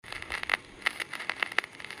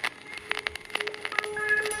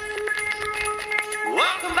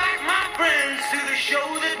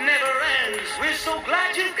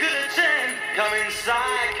come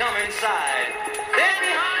inside, come inside. There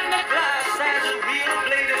behind the glass stands a real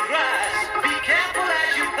blade of grass. Be careful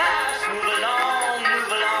as you pass, move along,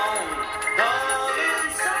 move along. Come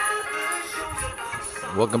inside the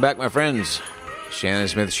show. Welcome back, my friends. Shannon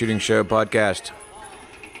Smith Shooting Show podcast.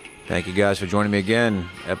 Thank you guys for joining me again.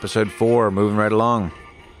 Episode 4, moving right along.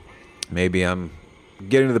 Maybe I'm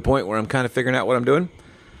getting to the point where I'm kind of figuring out what I'm doing.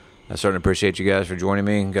 I certainly appreciate you guys for joining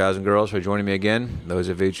me, guys and girls, for joining me again. Those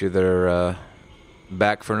of you that are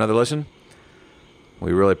back for another listen,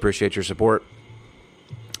 we really appreciate your support.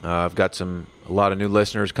 I've got a lot of new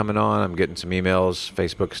listeners coming on. I'm getting some emails,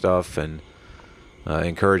 Facebook stuff, and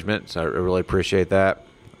encouragement, so I really appreciate that.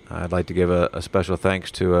 I'd like to give a special thanks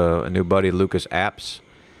to a new buddy, Lucas Apps.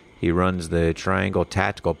 He runs the Triangle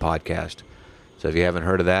Tactical podcast. So if you haven't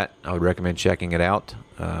heard of that, I would recommend checking it out.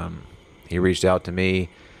 He reached out to me,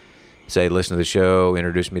 said listen to the show,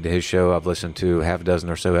 introduced me to his show. I've listened to half a dozen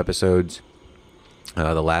or so episodes,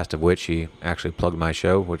 the last of which he actually plugged my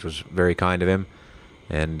show, which was very kind of him.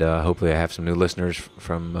 And hopefully I have some new listeners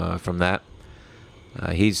from that.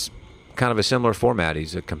 He's kind of a similar format.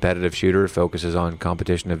 He's a competitive shooter, focuses on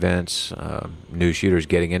competition events, new shooters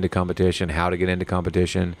getting into competition, how to get into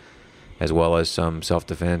competition, as well as some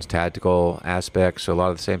self-defense, tactical aspects. So a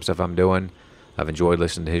lot of the same stuff I'm doing. I've enjoyed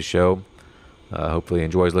listening to his show. Hopefully he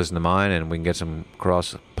enjoys listening to mine, and we can get some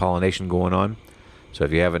cross-pollination going on. So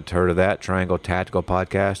if you haven't heard of that, Triangle Tactical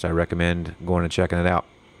Podcast, I recommend going and checking it out.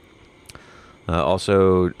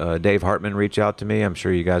 Also, Dave Hartman reached out to me. I'm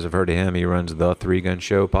sure you guys have heard of him. He runs the 3-Gun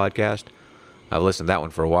Show podcast. I've listened to that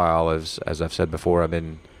one for a while. As I've said before, I've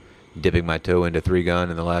been dipping my toe into 3-Gun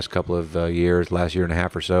in the last couple of years, last year and a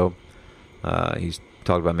half or so. He's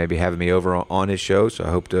talked about maybe having me over on his show, so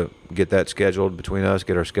I hope to get that scheduled between us,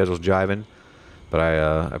 get our schedules jiving. But I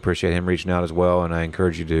appreciate him reaching out as well, and I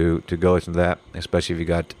encourage you to go listen to that, especially if you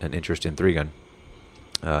got an interest in 3-Gun,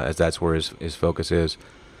 as that's where his focus is.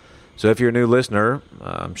 So if you're a new listener,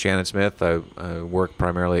 I'm Shannon Smith. I work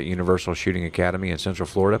primarily at Universal Shooting Academy in Central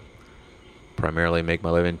Florida. Primarily make my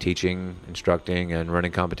living teaching, instructing, and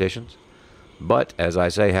running competitions. But, as I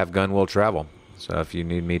say, have gun will travel. So if you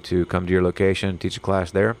need me to come to your location, teach a class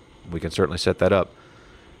there, we can certainly set that up.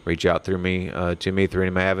 Reach out to me through any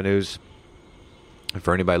of my avenues.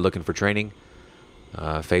 For anybody looking for training,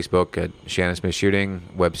 Facebook at Shannon Smith Shooting,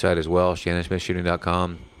 website as well,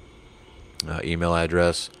 shannonsmithshooting.com, email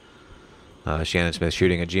address,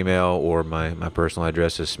 shannonsmithshooting at Gmail, or my personal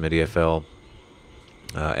address is smittyfl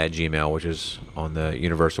at Gmail, which is on the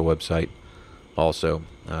Universal website also.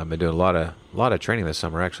 I've been doing a lot of training this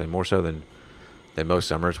summer, actually, more so than most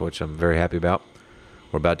summers, which I'm very happy about.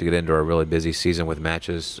 We're about to get into a really busy season with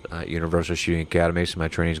matches at Universal Shooting Academy, so my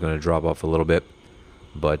training is going to drop off a little bit.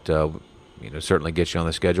 But certainly get you on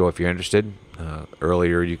the schedule if you're interested.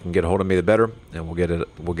 Earlier you can get a hold of me, the better, and we'll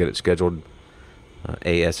get it scheduled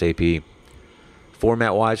ASAP.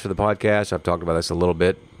 Format-wise for the podcast, I've talked about this a little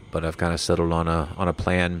bit, but I've kind of settled on a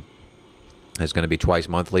plan. It's going to be twice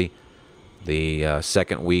monthly. The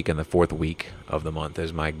second week and the fourth week of the month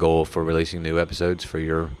is my goal for releasing new episodes for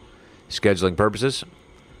your scheduling purposes.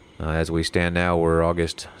 As we stand now, we're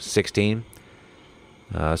August 16.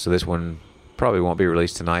 So this one probably won't be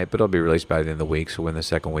released tonight, but it'll be released by the end of the week, so in the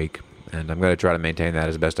second week. And I'm going to try to maintain that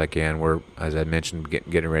as best I can. We're, as I mentioned,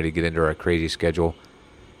 getting ready to get into our crazy schedule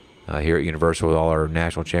here at Universal with all our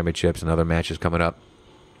national championships and other matches coming up.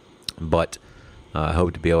 But I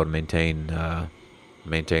hope to be able to maintain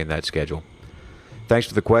that schedule. Thanks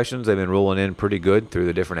for the questions. They've been rolling in pretty good through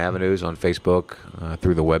the different avenues on Facebook,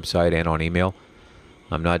 through the website, and on email.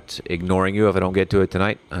 I'm not ignoring you if I don't get to it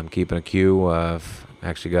tonight. I'm keeping a queue. I've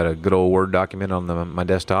actually got a good old Word document on my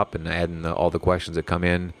desktop and adding all the questions that come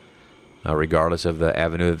in, regardless of the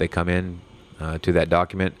avenue that they come in to that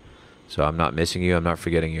document. So I'm not missing you. I'm not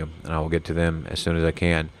forgetting you. And I will get to them as soon as I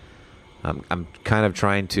can. I'm kind of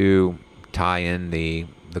trying to tie in the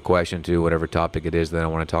question to whatever topic it is that I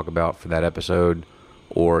want to talk about for that episode,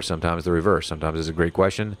 or sometimes the reverse. Sometimes it's a great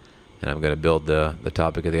question, and I'm going to build the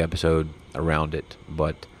topic of the episode around it.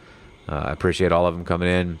 But I appreciate all of them coming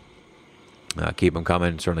in. Keep them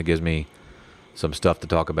coming. It certainly gives me some stuff to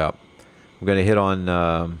talk about. I'm going to hit on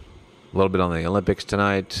a little bit on the Olympics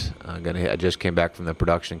tonight. I just came back from the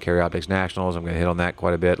Production Carry Optics Nationals. I'm going to hit on that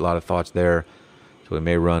quite a bit. A lot of thoughts there. So we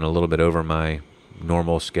may run a little bit over my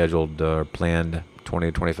normal scheduled planned 20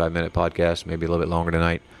 to 25 minute podcast, maybe a little bit longer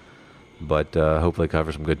tonight. But hopefully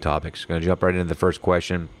cover some good topics. Going to jump right into the first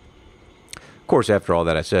question. Of course, after all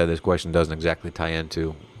that I said, this question doesn't exactly tie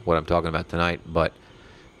into what I'm talking about tonight, but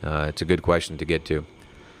it's a good question to get to.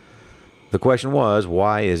 The question was,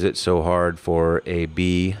 why is it so hard for a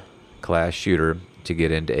B class shooter to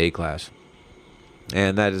get into A class?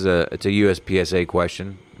 And it's a USPSA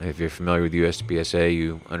question. If you're familiar with USPSA,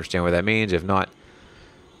 you understand what that means. If not,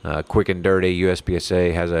 quick and dirty,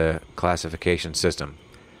 USPSA has a classification system.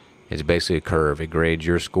 It's basically a curve. It grades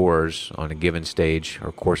your scores on a given stage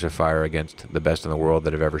or course of fire against the best in the world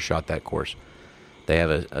that have ever shot that course. They have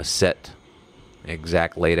a set,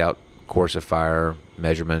 exact laid out course of fire,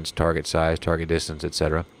 measurements, target size, target distance,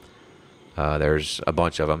 etc. There's a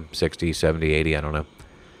bunch of them, 60, 70, 80, I don't know.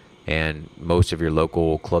 And most of your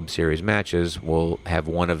local club series matches will have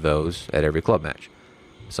one of those at every club match.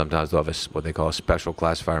 Sometimes they'll have what they call a special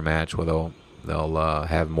classifier match where they'll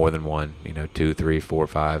have more than one, 2, 3, 4,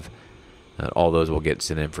 5. All those will get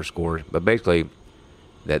sent in for scores. But basically,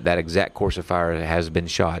 that exact course of fire has been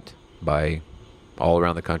shot by all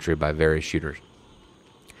around the country by various shooters.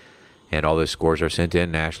 And all those scores are sent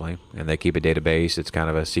in nationally, and they keep a database. It's kind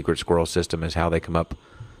of a secret squirrel system is how they come up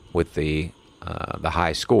with the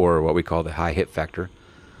high score, what we call the high hit factor.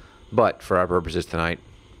 But for our purposes tonight,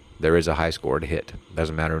 there is a high score to hit.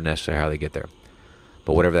 Doesn't matter necessarily how they get there.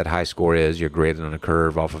 But whatever that high score is, you're graded on a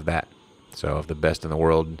curve off of that. So if the best in the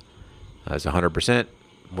world is 100%,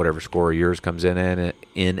 whatever score yours comes in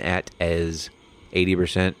at as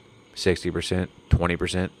 80%, 60%,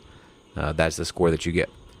 20%, that's the score that you get.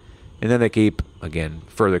 And then they keep, again,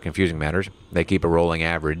 further confusing matters, they keep a rolling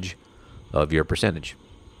average of your percentage.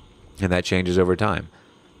 And that changes over time.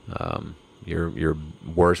 Your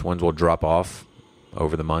worst ones will drop off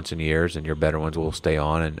over the months and years, and your better ones will stay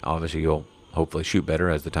on, and obviously you'll hopefully shoot better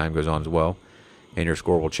as the time goes on as well, and your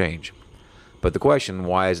score will change. But the question,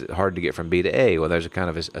 why is it hard to get from B to A? Well, there's a kind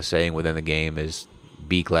of a saying within the game is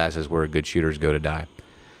B class is where good shooters go to die.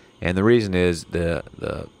 And the reason is the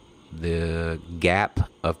gap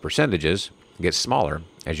of percentages gets smaller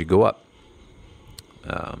as you go up.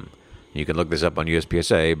 You can look this up on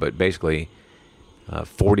USPSA, but basically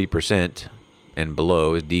 40% and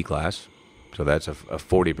below is D class. So that's a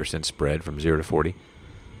 40% spread from 0 to 40.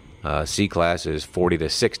 C class is 40 to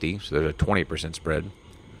 60, so there's a 20% spread.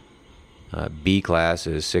 B class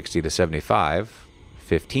is 60 to 75,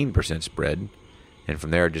 15% spread. And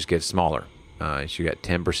from there it just gets smaller. So you got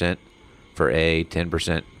 10% for A,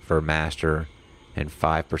 10% for Master, and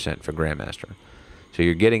 5% for Grandmaster. So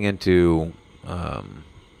you're getting into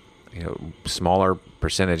smaller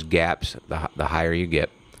percentage gaps the higher you get.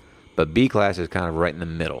 But B class is kind of right in the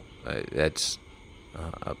middle. That's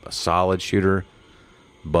a solid shooter,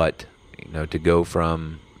 but to go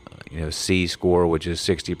from C score, which is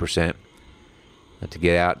 60%, to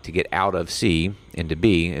get out of C into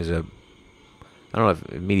B is I don't know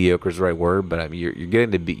if mediocre is the right word, but you're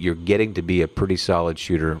getting to be a pretty solid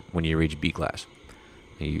shooter when you reach B class.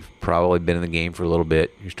 You've probably been in the game for a little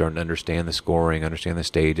bit. You're starting to understand the scoring, understand the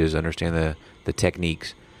stages, understand the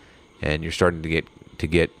techniques, and you're starting to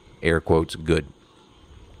get air quotes good.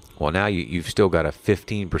 Well, now you've still got a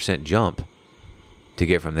 15% jump to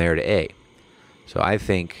get from there to A. So I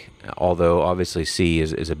think, although obviously C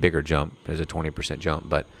is a bigger jump, is a 20% jump,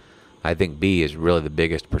 but I think B is really the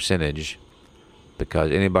biggest percentage,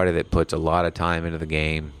 because anybody that puts a lot of time into the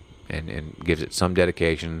game and gives it some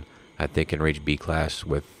dedication, I think can reach B class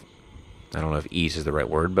with, I don't know if ease is the right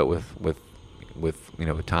word, but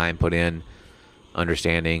with time put in,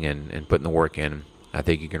 understanding and putting the work in, I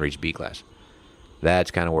think you can reach B class.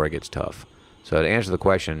 That's kind of where it gets tough. So to answer the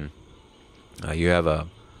question, you have a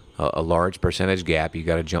large percentage gap. You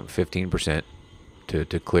got to jump 15%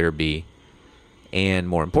 to clear B, and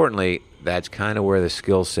more importantly, that's kind of where the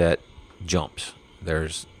skill set jumps.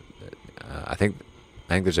 I think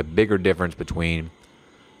there's a bigger difference between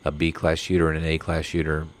a B class shooter and an A class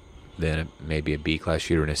shooter than maybe a B class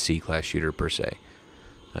shooter and a C class shooter per se.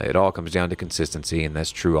 It all comes down to consistency, and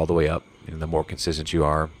that's true all the way up. And the more consistent you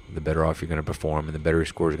are, the better off you're going to perform, and the better your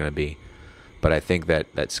score is going to be. But I think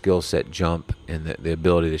that skill set jump and the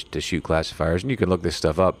ability to shoot classifiers, and you can look this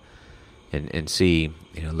stuff up and see,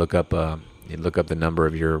 look up the number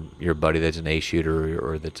of your buddy that's an A shooter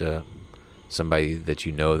or that's somebody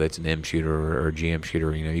that that's an M shooter or a GM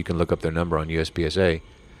shooter. You can look up their number on USPSA,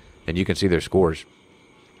 and you can see their scores,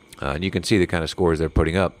 and you can see the kind of scores they're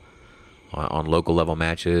putting up on local level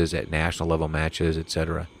matches, at national level matches,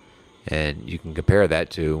 etc. And you can compare that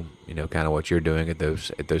to kind of what you're doing at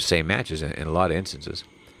those same matches in a lot of instances,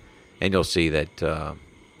 and you'll see that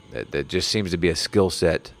that just seems to be a skill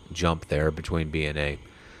set jump there between B and A.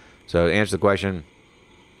 So to answer the question,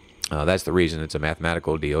 that's the reason it's a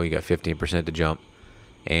mathematical deal. You got 15% to jump,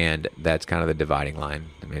 and that's kind of the dividing line.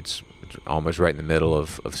 I mean, it's almost right in the middle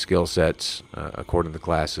of skill sets according to the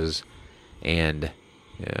classes, and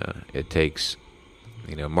it takes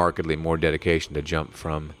markedly more dedication to jump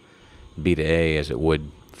from B to A as it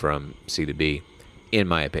would from C to B. in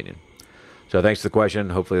my opinion. So thanks for the question.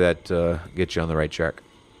 Hopefully that gets you on the right track.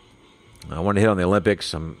 I want to hit on the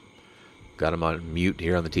Olympics. I'm got them on mute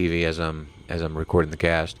here on the TV as I'm recording the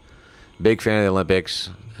cast. Big fan of the Olympics.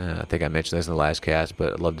 I think I mentioned this in the last cast,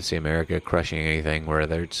 but I'd love to see America crushing anything,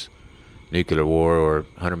 whether it's nuclear war or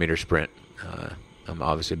 100-meter sprint. I'm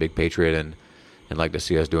obviously a big patriot and like to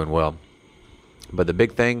see us doing well. But the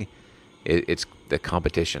big thing, it's the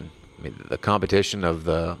competition. I mean, the competition of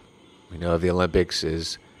the Olympics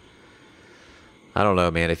is, I don't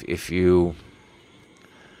know, man. If you've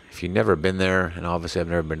never been there, and obviously I've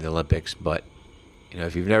never been to the Olympics, but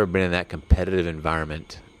if you've never been in that competitive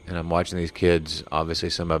environment, and I'm watching these kids, obviously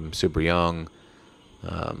some of them super young,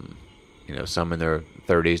 some in their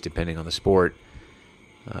 30s, depending on the sport.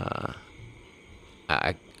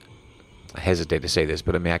 I hesitate to say this,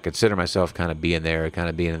 but I mean, I consider myself kind of being there, kind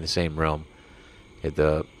of being in the same realm. At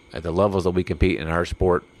the levels that we compete in our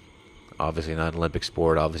sport, obviously not an Olympic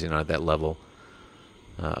sport, obviously not at that level.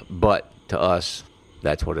 But to us,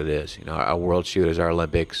 that's what it is. Our World Shoot is our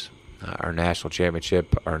Olympics, our national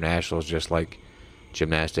championship, our nationals, just like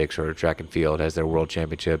gymnastics or track and field has their world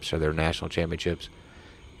championships or their national championships.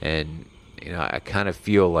 And, I kind of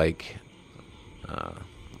feel like,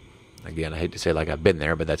 again, I hate to say like I've been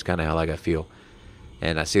there, but that's kind of how I feel.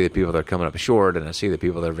 And I see the people that are coming up short, and I see the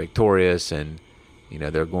people that are victorious, and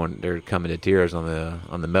they're coming to tears on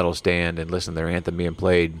the medal stand and listening to their anthem being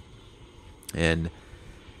played. And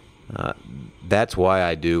that's why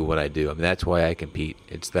I do what I do. I mean, that's why I compete.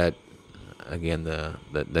 It's that, again,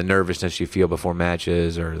 the nervousness you feel before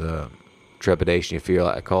matches or the trepidation you feel.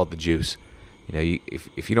 I call it the juice.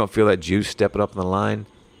 If you don't feel that juice stepping up on the line,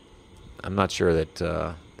 I'm not sure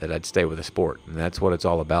that I'd stay with the sport. And that's what it's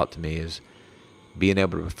all about to me, is being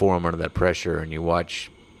able to perform under that pressure. And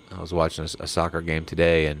I was watching a soccer game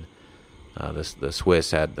today, and the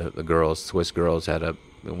Swiss had the Swiss girls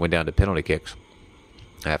went down to penalty kicks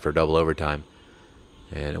after double overtime,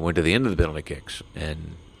 and it went to the end of the penalty kicks,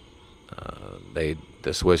 and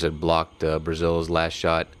the Swiss had blocked Brazil's last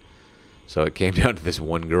shot, so it came down to this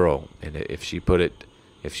one girl, and if she put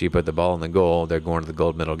the ball in the goal, they're going to the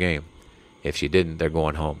gold medal game. If she didn't, they're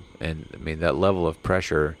going home. And I mean, that level of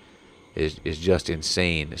pressure is just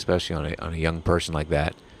insane, especially on a young person like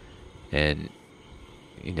that. And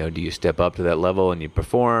do you step up to that level and you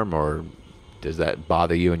perform, or does that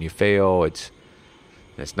bother you and you fail? It's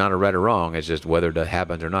not a right or wrong. It's just whether it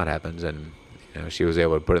happens or not happens. And she was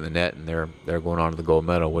able to put it in the net, and they're going on to the gold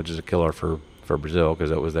medal, which is a killer for Brazil, because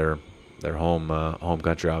that was their home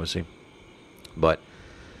country, obviously. But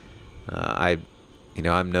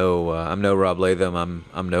I'm no Rob Latham.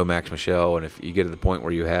 I'm no Max Michel. And if you get to the point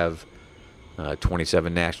where you have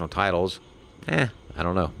 27 national titles, I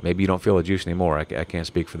don't know. Maybe you don't feel the juice anymore. I can't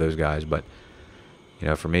speak for those guys, but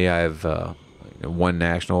for me, I have one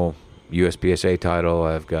national USPSA title.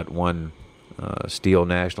 I've got one steel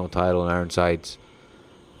national title in iron sights.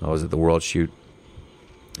 I was at the World Shoot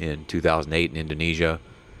in 2008 in Indonesia.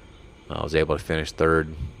 I was able to finish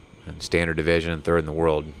third in standard division and third in the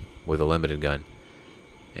world with a limited gun.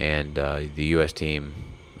 And the U.S. team,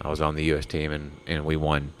 I was on the U.S. team, and we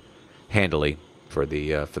won handily for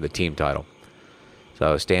the team title. So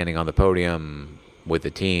I was standing on the podium with the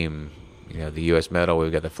team, the U.S. medal.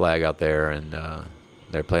 We've got the flag out there, and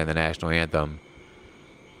they're playing the national anthem.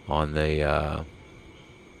 On the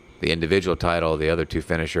individual title, the other two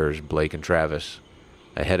finishers, Blake and Travis,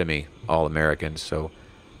 ahead of me, all Americans. So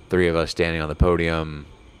three of us standing on the podium.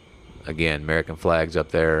 Again, American flags up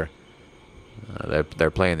there.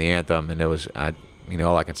 They're playing the anthem, and it was,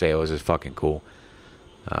 all I can say, it was just fucking cool.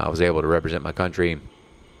 I was able to represent my country,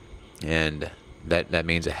 and that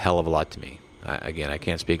means a hell of a lot to me. I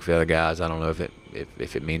can't speak for the other guys. I don't know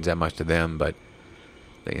if it means that much to them, but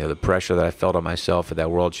the pressure that I felt on myself at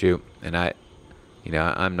that World Shoot, and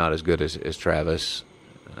I'm not as good as Travis,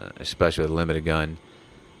 especially with a limited gun,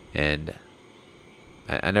 and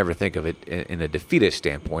I never think of it in a defeatist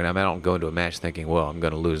standpoint. I don't go into a match thinking, well, I'm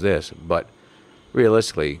going to lose this, but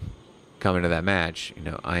realistically, coming to that match,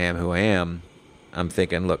 I am who I am. I'm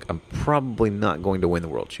thinking, look, I'm probably not going to win the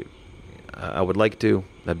World Shoot. I would like to.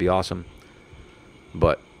 That'd be awesome.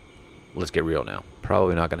 But let's get real now.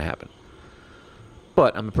 Probably not going to happen.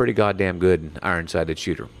 But I'm a pretty goddamn good iron-sighted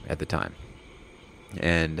shooter at the time.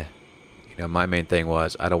 And, my main thing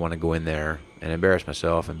was I don't want to go in there and embarrass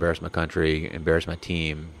myself, embarrass my country, embarrass my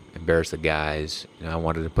team, embarrass the guys. I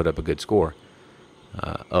wanted to put up a good score.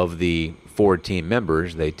 Of the 4 team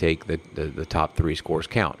members, they take the top 3 scores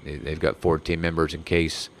count. They've got 4 team members in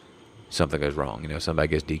case something goes wrong. Somebody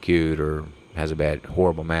gets DQ'd or has a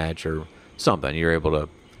horrible match or something. You're able to,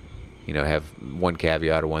 have one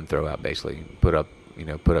caveat or one throwout, basically. Put up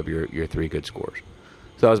put up your 3 good scores.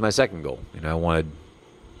 So that was my second goal. I wanted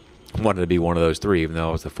to be one of those 3, even though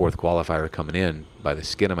I was the 4th qualifier coming in by the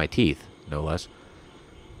skin of my teeth, no less.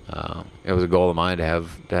 It was a goal of mine to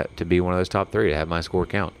have that, to be one of those top 3, to have my score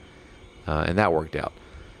count, and that worked out.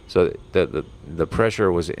 So the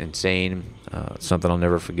pressure was insane, something I'll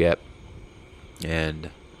never forget. And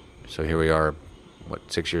so here we are,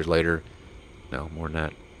 6 years later? No, more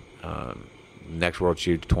than that. Next World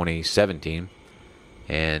Shoot 2017,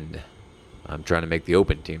 and I'm trying to make the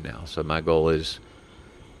Open team now. So my goal is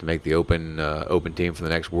to make the Open team for the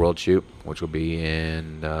next World Shoot, which will be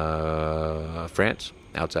in France,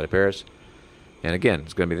 outside of Paris. And again,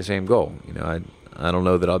 it's going to be the same goal. I don't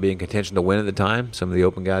know that I'll be in contention to win at the time. Some of the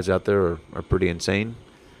Open guys out there are pretty insane,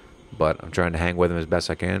 but I'm trying to hang with them as best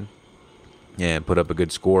I can and put up a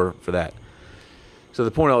good score for that. So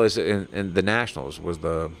the point of all this in the Nationals was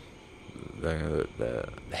the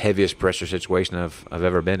heaviest pressure situation I've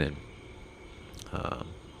ever been in.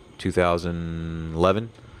 2011,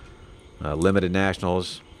 limited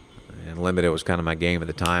Nationals, and limited was kind of my game at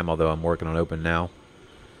the time, although I'm working on Open now.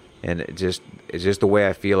 And it's just the way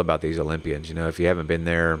I feel about these Olympians. If you haven't been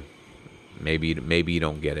there, maybe you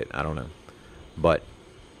don't get it. I don't know, but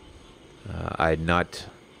I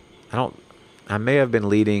may have been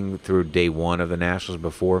leading through day 1 of the Nationals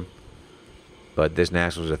before, but this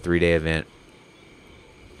Nationals was a 3-day event,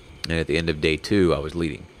 and at the end of day 2, I was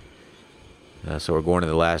leading. So we're going to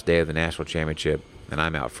the last day of the National Championship, and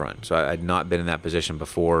I'm out front. So I'd not been in that position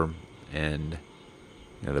before, and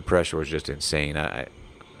the pressure was just insane.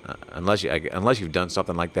 Unless you've done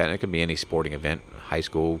something like that, and it could be any sporting event, high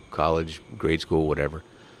school, college, grade school, whatever.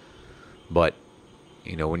 But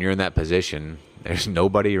when you're in that position, there's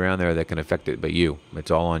nobody around there that can affect it but you. It's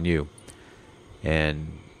all on you.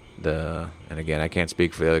 And again, I can't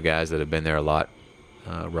speak for the other guys that have been there a lot,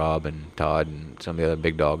 Rob and Todd and some of the other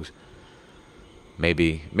big dogs.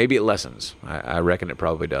 Maybe it lessens. I reckon it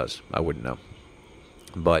probably does. I wouldn't know.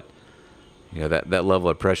 But that level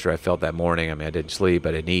of pressure I felt that morning. I mean, I didn't sleep,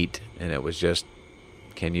 I didn't eat, and it was just,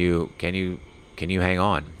 can you hang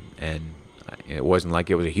on? And it wasn't like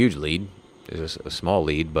it was a huge lead. It was a small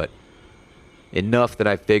lead, but enough that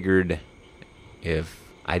I figured if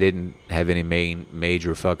I didn't have any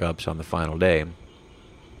major fuck ups on the final day,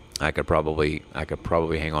 I could probably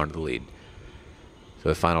hang on to the lead. So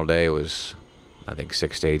the final day was, I think,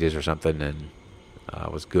 6 stages or something, and I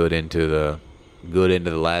was good into the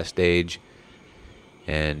last stage.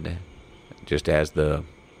 And just as the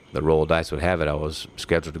roll of dice would have it, I was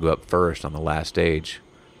scheduled to go up first on the last stage,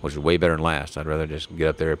 which is way better than last. I'd rather just get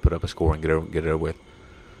up there, put up a score, and get it over with.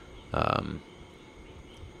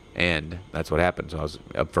 And that's what happened. So I was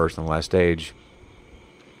up first on the last stage.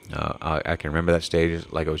 I can remember that stage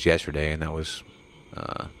like it was yesterday, and that was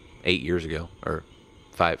 8 years ago, or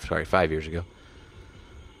 5 years ago.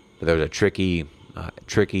 But there was a tricky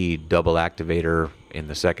double activator in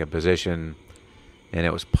the second position, and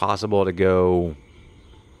it was possible to go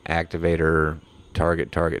activator,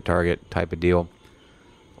 target type of deal,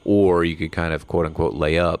 or you could kind of quote unquote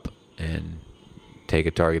lay up and take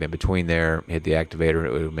a target in between there, hit the activator, and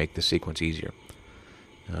it would make the sequence easier.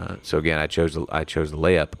 So again, I chose the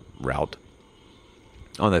layup route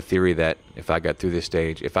on the theory that if I got through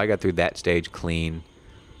that stage clean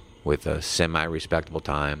with a semi-respectable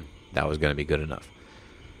time, that was going to be good enough.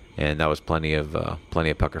 And that was plenty of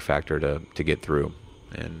pucker factor to get through,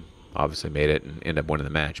 and obviously made it and ended up winning the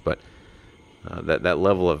match. But that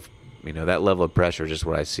level of pressure is just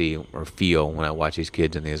what I see or feel when I watch these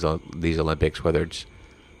kids in these Olympics, whether it's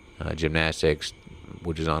gymnastics,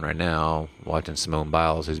 which is on right now, watching Simone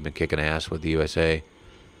Biles, who's been kicking ass with the USA,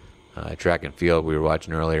 track and field we were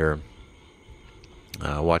watching earlier,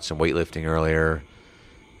 watched some weightlifting earlier,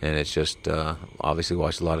 and it's just obviously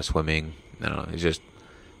watched a lot of swimming. I don't know, it's just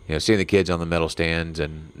seeing the kids on the medal stands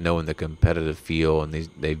and knowing the competitive feel, and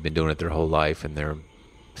they've been doing it their whole life, and they're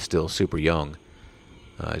still super young.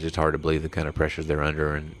 It's just hard to believe the kind of pressures they're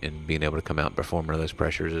under, and being able to come out and perform under those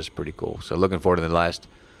pressures is pretty cool. So looking forward to the last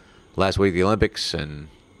week of the Olympics, and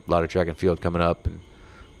a lot of track and field coming up, and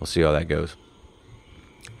we'll see how that goes.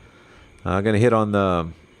 I'm going to hit on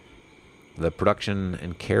the Production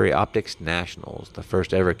and Carry Optics Nationals, the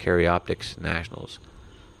first ever Carry Optics Nationals.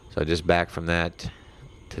 So just back from that.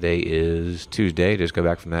 Today is Tuesday. Just got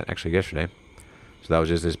back from that actually yesterday. So that was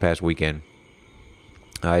just this past weekend.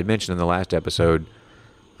 I had mentioned in the last episode,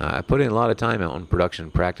 I put in a lot of time out on production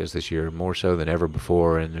practice this year, more so than ever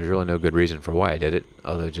before, and there's really no good reason for why I did it,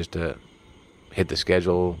 other than just to hit the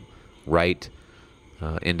schedule right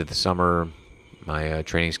into the summer. My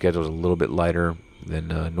training schedule is a little bit lighter than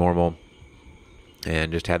normal,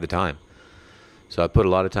 and just had the time. So I put a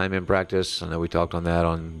lot of time in practice. I know we talked on that,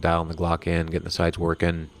 on dialing the Glock in, getting the sights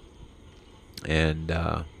working, and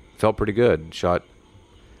felt pretty good. Shot,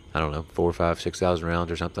 I don't know, 4,000, 5,000, 6,000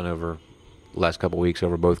 rounds or something over the last couple of weeks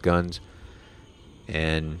over both guns.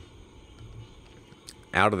 And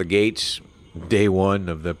out of the gates, day one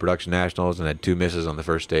of the production nationals, and had 2 misses on the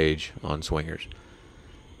first stage on swingers.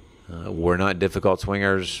 Were not difficult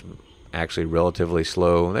swingers, actually relatively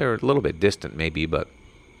slow. They were a little bit distant maybe, but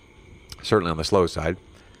certainly on the slow side.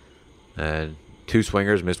 And 2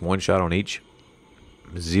 swingers, missed 1 shot on each.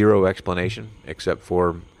 0 explanation, except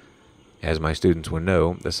for, as my students would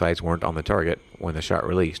know, the sights weren't on the target when the shot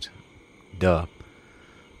released. Duh.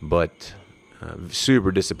 But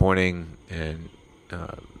super disappointing, and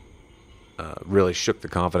really shook the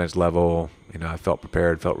confidence level. I felt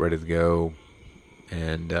prepared, felt ready to go,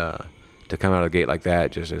 and to come out of the gate like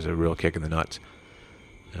that just is a real kick in the nuts.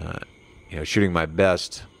 Shooting my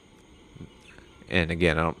best, and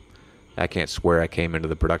again, I can't swear I came into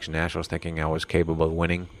the production nationals thinking I was capable of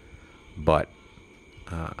winning, but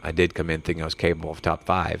I did come in thinking I was capable of top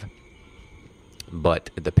 5. But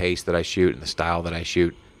at the pace that I shoot and the style that I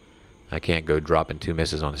shoot, I can't go dropping 2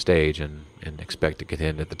 misses on a stage and expect to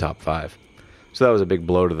contend at the top 5. So that was a big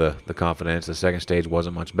blow to the confidence. The second stage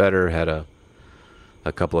wasn't much better. Had a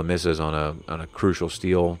couple of misses on a crucial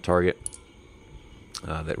steel target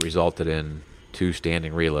that resulted in 2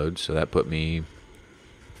 standing reloads. So that put me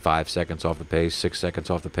 5 seconds off the pace, 6 seconds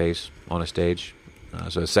off the pace on a stage.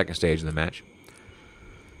 So the second stage of the match.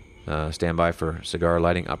 Stand by for cigar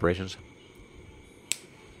lighting operations.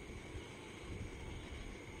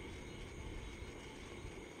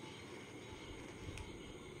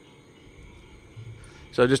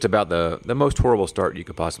 So just about the most horrible start you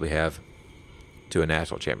could possibly have to a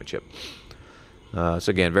national championship. So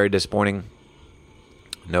again, very disappointing.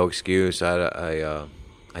 No excuse. I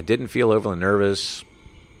didn't feel overly nervous.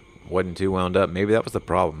 Wasn't too wound up. Maybe that was the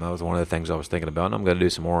problem. That was one of the things I was thinking about. And I'm going to do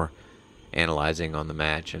some more analyzing on the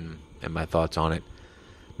match and my thoughts on it.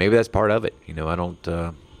 Maybe that's part of it. I don't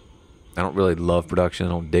really love production. I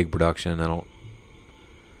don't dig production. I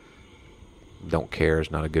don't care.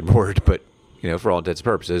 It's not a good word, but for all intents and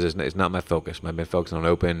purposes, it's not my focus. I've been focusing on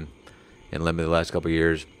open and limited the last couple of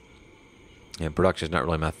years, and production is not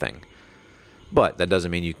really my thing. But that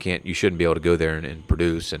doesn't mean you shouldn't be able to go there and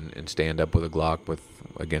produce and stand up with a Glock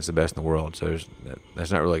against the best in the world. So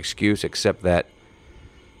that's not really an excuse, except that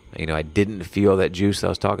I didn't feel that juice I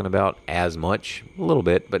was talking about as much, a little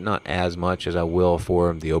bit, but not as much as I will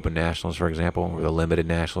for the Open Nationals, for example, or the Limited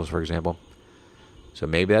Nationals, for example. So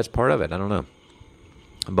maybe that's part of it. I don't know.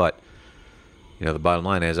 But the bottom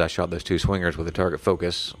line is I shot those 2 swingers with a target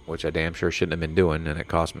focus, which I damn sure shouldn't have been doing, and it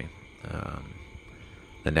cost me.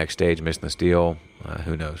 The next stage, missing the steel,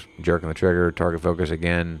 who knows? Jerking the trigger, target focus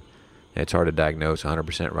again. It's hard to diagnose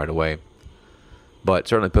 100% right away. But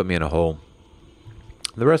certainly put me in a hole.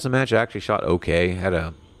 The rest of the match I actually shot okay. Had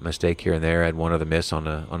a mistake here and there. Had one other miss on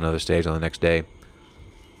another stage on the next day.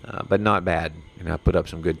 But not bad. I put up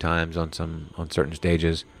some good times on certain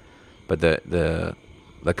stages. But the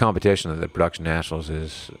competition of the production nationals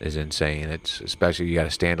is insane. It's especially you got a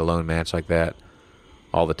standalone match like that.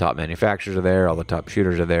 All the top manufacturers are there. All the top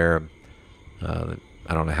shooters are there. I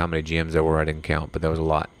don't know how many GMs there were. I didn't count, but there was a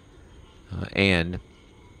lot. And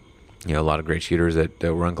a lot of great shooters that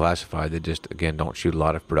were unclassified that just again don't shoot a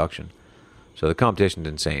lot of production. So the competition's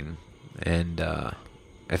insane. And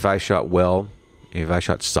if I shot well, if I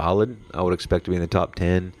shot solid, I would expect to be in the top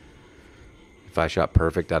 10. If I shot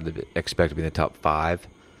perfect, I'd expect to be in the top 5.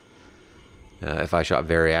 If I shot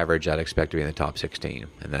very average, I'd expect to be in the top 16,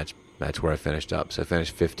 and that's where I finished up. So I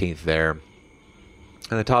finished 15th there.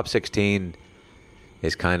 And the top 16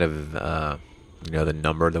 is kind of the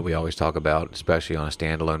number that we always talk about, especially on a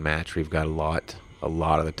standalone match. We've got a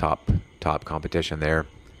lot of the top competition there,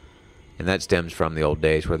 and that stems from the old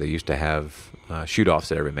days where they used to have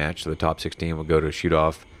shoot-offs at every match. So the top 16 would go to a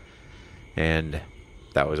shoot-off, and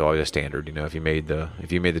that was always a standard. If you made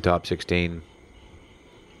the top 16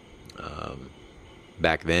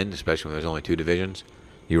 back then, especially when there was only 2 divisions,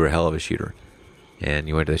 you were a hell of a shooter, and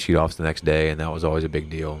you went to the shoot-offs the next day, and that was always a big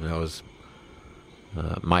deal. That was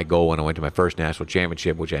my goal when I went to my first national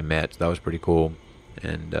championship, which I met. So that was pretty cool,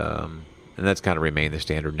 and that's kind of remained the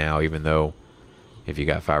standard now. Even though if you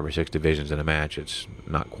got 5 or 6 divisions in a match, it's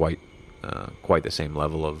not quite the same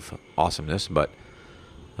level of awesomeness, but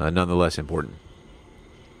nonetheless important.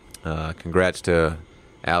 Congrats to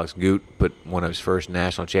Alex Goot, put one of his first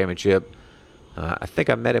national championship. I think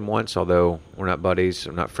I met him once, although we're not buddies,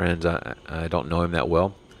 we're not friends. I don't know him that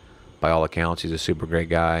well. By all accounts, he's a super great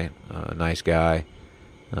guy, a nice guy.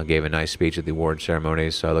 Gave a nice speech at the award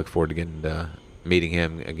ceremonies, so I look forward to getting to meeting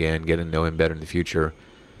him again, getting to know him better in the future.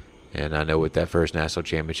 And I know what that first national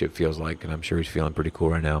championship feels like, and I'm sure he's feeling pretty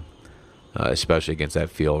cool right now, especially against that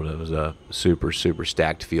field. It was a super, super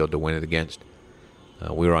stacked field to win it against.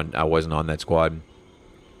 I wasn't on that squad,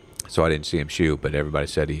 so I didn't see him shoot, but everybody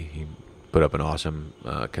said he put up an awesome,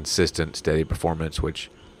 consistent, steady performance, which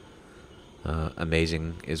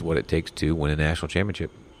amazing is what it takes to win a national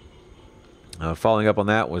championship. Following up on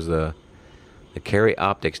that was the Carry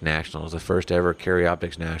Optics Nationals, the first ever Carry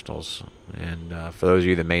Optics Nationals. And for those of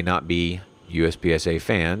you that may not be USPSA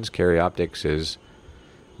fans, Carry Optics is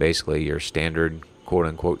basically your standard,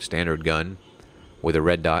 quote-unquote, standard gun with a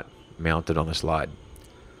red dot mounted on the slide.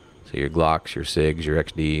 So your Glocks, your SIGs, your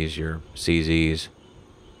XDs, your CZs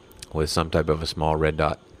with some type of a small red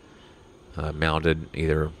dot mounted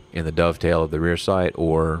either in the dovetail of the rear sight,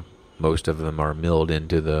 or most of them are milled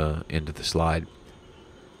into the slide.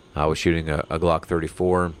 I was shooting a Glock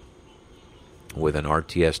 34 with an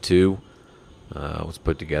RTS-2. It was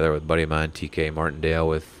put together with a buddy of mine, TK Martindale,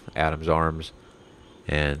 with Adams Arms.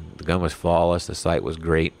 And the gun was flawless. The sight was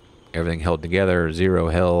great. Everything held together. Zero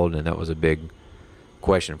held. And that was a big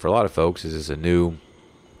question for a lot of folks. Is this a new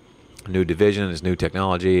division? It's new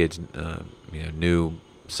technology. It's new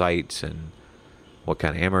sights. And what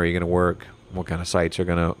kind of ammo are you going to work? What kind of sights are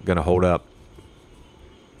going to hold up?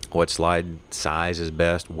 What slide size is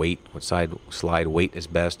best, weight, what slide weight is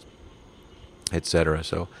best, etc.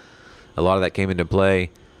 So a lot of that came into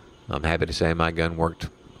play. I'm happy to say my gun worked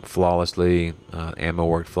flawlessly, ammo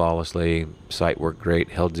worked flawlessly, sight worked great,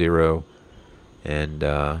 held zero, and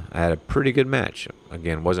I had a pretty good match.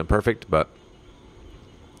 Again, wasn't perfect, but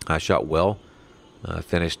I shot well,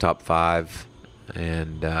 finished top 5,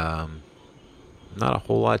 and not a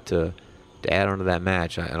whole lot to add on to that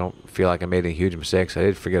match. I don't feel like I made any huge mistakes. I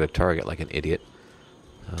did forget a target like an idiot.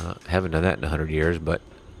 Haven't done that in 100 years, but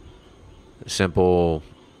simple,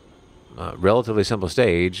 relatively simple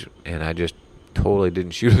stage, and I just totally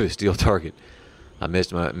didn't shoot a steel target. I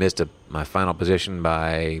missed my final position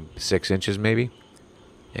by 6 inches maybe,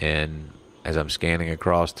 and as I'm scanning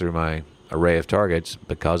across through my array of targets,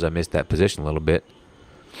 because I missed that position a little bit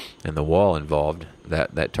and the wall involved,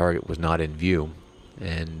 that target was not in view,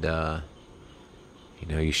 and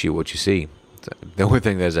you shoot what you see. The only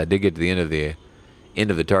thing is, I did get to the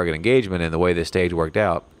end of the target engagement, and the way this stage worked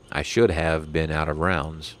out, I should have been out of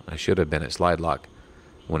rounds. I should have been at slide lock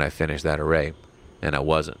when I finished that array, and I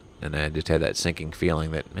wasn't. And I just had that sinking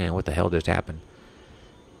feeling that, man, what the hell just happened?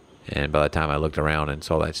 And by the time I looked around and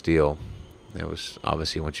saw that steel, it was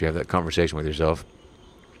obviously, once you have that conversation with yourself,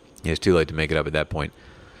 it's too late to make it up at that point.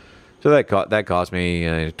 So that cost me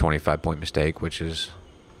a 25-point mistake, which is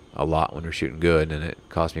a lot when you're shooting good, and it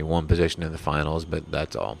cost me 1 position in the finals, but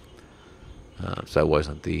that's all. So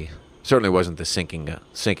it certainly wasn't the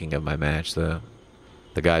sinking of my match. The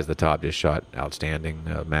guys at the top just shot outstanding.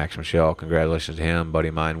 Max Michelle, congratulations to him. Buddy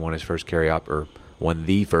of mine won the first Carry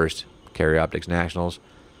Optics Nationals,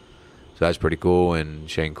 so that's pretty cool. And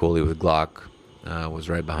Shane Cooley with Glock was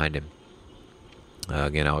right behind him.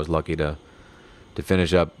 Again, I was lucky to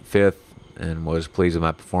finish up 5th and was pleased with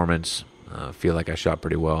my performance. Feel like I shot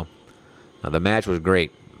pretty well. The match was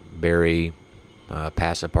great. Barry,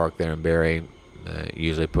 Passa Park there in Barry,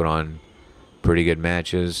 usually put on pretty good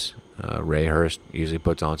matches. Ray Hurst usually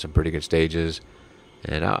puts on some pretty good stages,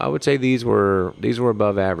 and I would say these were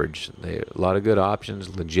above average. A lot of good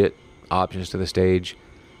options, legit options to the stage.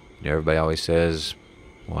 Everybody always says,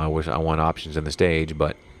 "Well, I wish I want options in the stage,"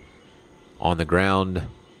 but on the ground,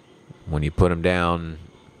 when you put them down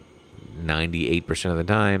 98% of the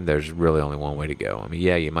time, there's really only one way to go. I mean,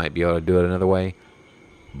 yeah, you might be able to do it another way,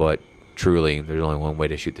 but truly, there's only one way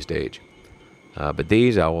to shoot the stage. But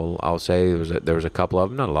these, I'll say there was a couple of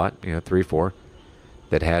them, not a lot, 3, 4,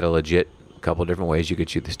 that had a legit couple different ways you could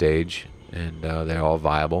shoot the stage, and they're all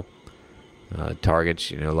viable.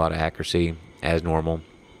 Targets, a lot of accuracy as normal,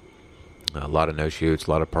 a lot of no shoots,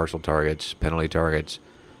 a lot of partial targets, penalty targets,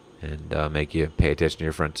 and make you pay attention to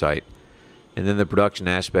your front sight. And then the production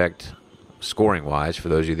aspect, scoring-wise, for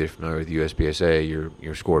those of you that are familiar with USPSA,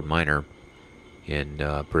 you're scored minor in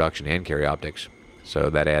production and carry optics.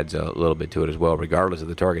 So that adds a little bit to it as well. Regardless of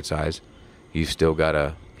the target size, you've still got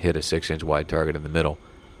to hit a 6-inch wide target in the middle.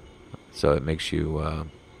 So it makes you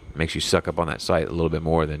suck up on that sight a little bit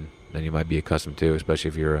more than you might be accustomed to, especially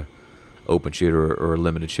if you're a open shooter or a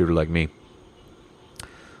limited shooter like me.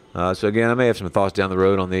 So again, I may have some thoughts down the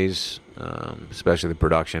road on these, especially the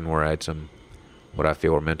production, where I had some what I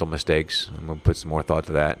feel were mental mistakes. I'm going to put some more thought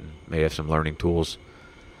to that, and may have some learning tools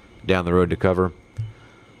down the road to cover.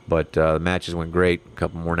 But the matches went great. A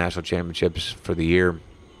couple more national championships for the year.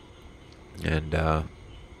 And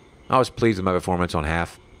I was pleased with my performance on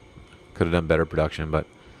half. Could have done better production, but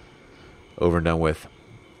over and done with.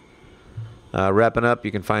 Wrapping up,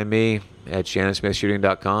 you can find me at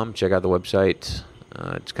shannonsmithshooting.com. Check out the website.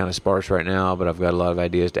 It's kind of sparse right now, but I've got a lot of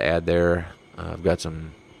ideas to add there. I've got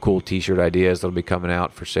some cool t-shirt ideas that'll be coming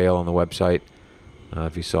out for sale on the website.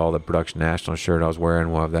 If you saw the Production National shirt I was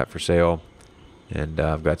wearing, we'll have that for sale. And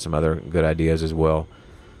I've got some other good ideas as well.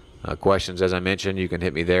 Questions, as I mentioned, you can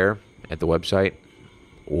hit me there at the website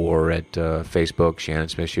or at Facebook, Shannon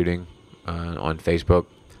Smith Shooting on Facebook.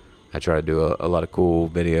 I try to do a lot of cool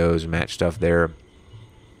videos and match stuff there.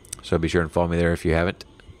 So be sure and follow me there if you haven't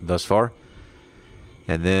thus far.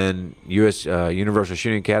 And then Universal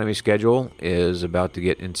Shooting Academy schedule is about to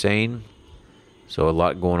get insane. So a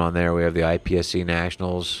lot going on there. We have the IPSC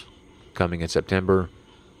Nationals coming in September.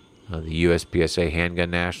 The USPSA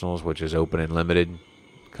Handgun Nationals, which is open and limited,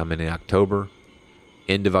 coming in October.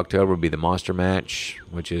 End of October will be the Monster Match,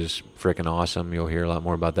 which is freaking awesome. You'll hear a lot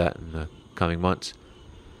more about that in the coming months.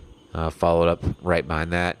 Followed up right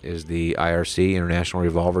behind that is the IRC International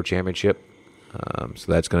Revolver Championship.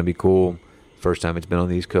 So that's going to be cool. First time it's been on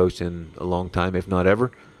the East Coast in a long time, if not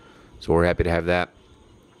ever. So we're happy to have that.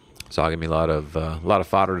 So I'll give me a lot of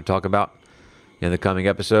fodder to talk about in the coming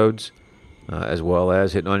episodes, as well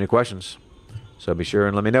as hitting on your questions. So be sure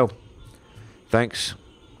and let me know. Thanks.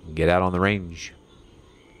 Get out on the range.